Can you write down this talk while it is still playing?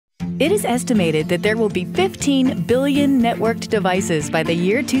It is estimated that there will be 15 billion networked devices by the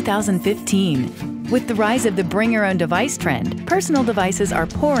year 2015. With the rise of the bring-your-own-device trend, personal devices are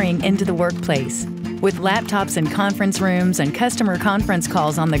pouring into the workplace. With laptops in conference rooms and customer conference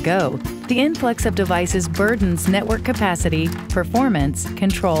calls on the go, the influx of devices burdens network capacity, performance,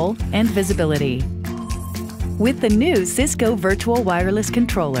 control, and visibility. With the new Cisco Virtual Wireless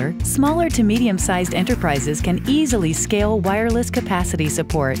Controller, smaller to medium-sized enterprises can easily scale wireless capacity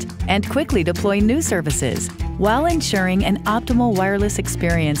support and quickly deploy new services, while ensuring an optimal wireless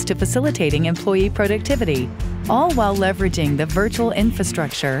experience to facilitating employee productivity, all while leveraging the virtual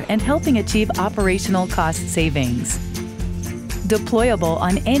infrastructure and helping achieve operational cost savings. Deployable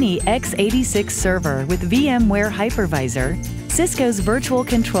on any x86 server with VMware Hypervisor, Cisco's Virtual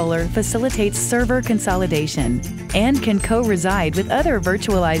Controller facilitates server consolidation and can co-reside with other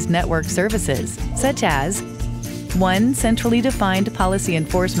virtualized network services, such as 1. Centrally defined policy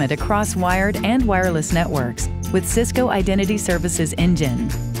enforcement across wired and wireless networks with Cisco Identity Services Engine.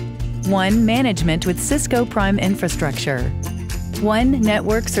 1. Management with Cisco Prime Infrastructure. 1.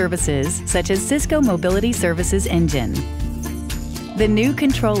 Network services such as Cisco Mobility Services Engine. The new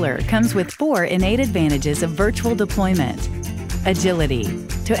controller comes with 4 innate advantages of virtual deployment. Agility,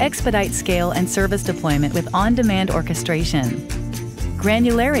 to expedite scale and service deployment with on-demand orchestration.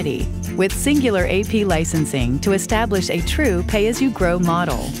 Granularity, with singular AP licensing to establish a true pay-as-you-grow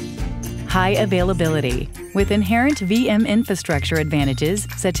model. High availability, with inherent VM infrastructure advantages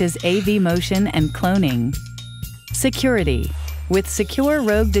such as AV motion and cloning. Security, with secure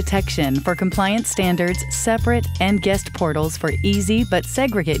rogue detection for compliance standards, separate and guest portals for easy but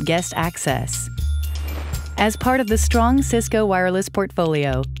segregate guest access. As part of the strong Cisco wireless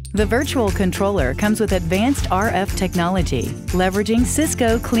portfolio, the Virtual Controller comes with advanced RF technology, leveraging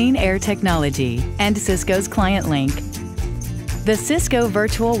Cisco Clean Air technology and Cisco's Client Link. The Cisco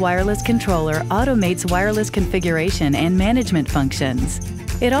Virtual Wireless Controller automates wireless configuration and management functions.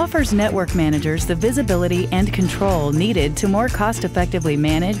 It offers network managers the visibility and control needed to more cost-effectively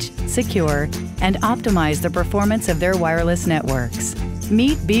manage, secure, and optimize the performance of their wireless networks.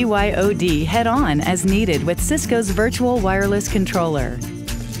 Meet BYOD head-on as needed with Cisco's Virtual Wireless Controller.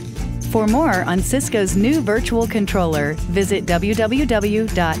 For more on Cisco's new Virtual Controller, visit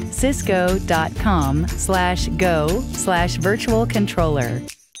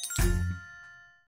www.cisco.com/go/virtualcontroller.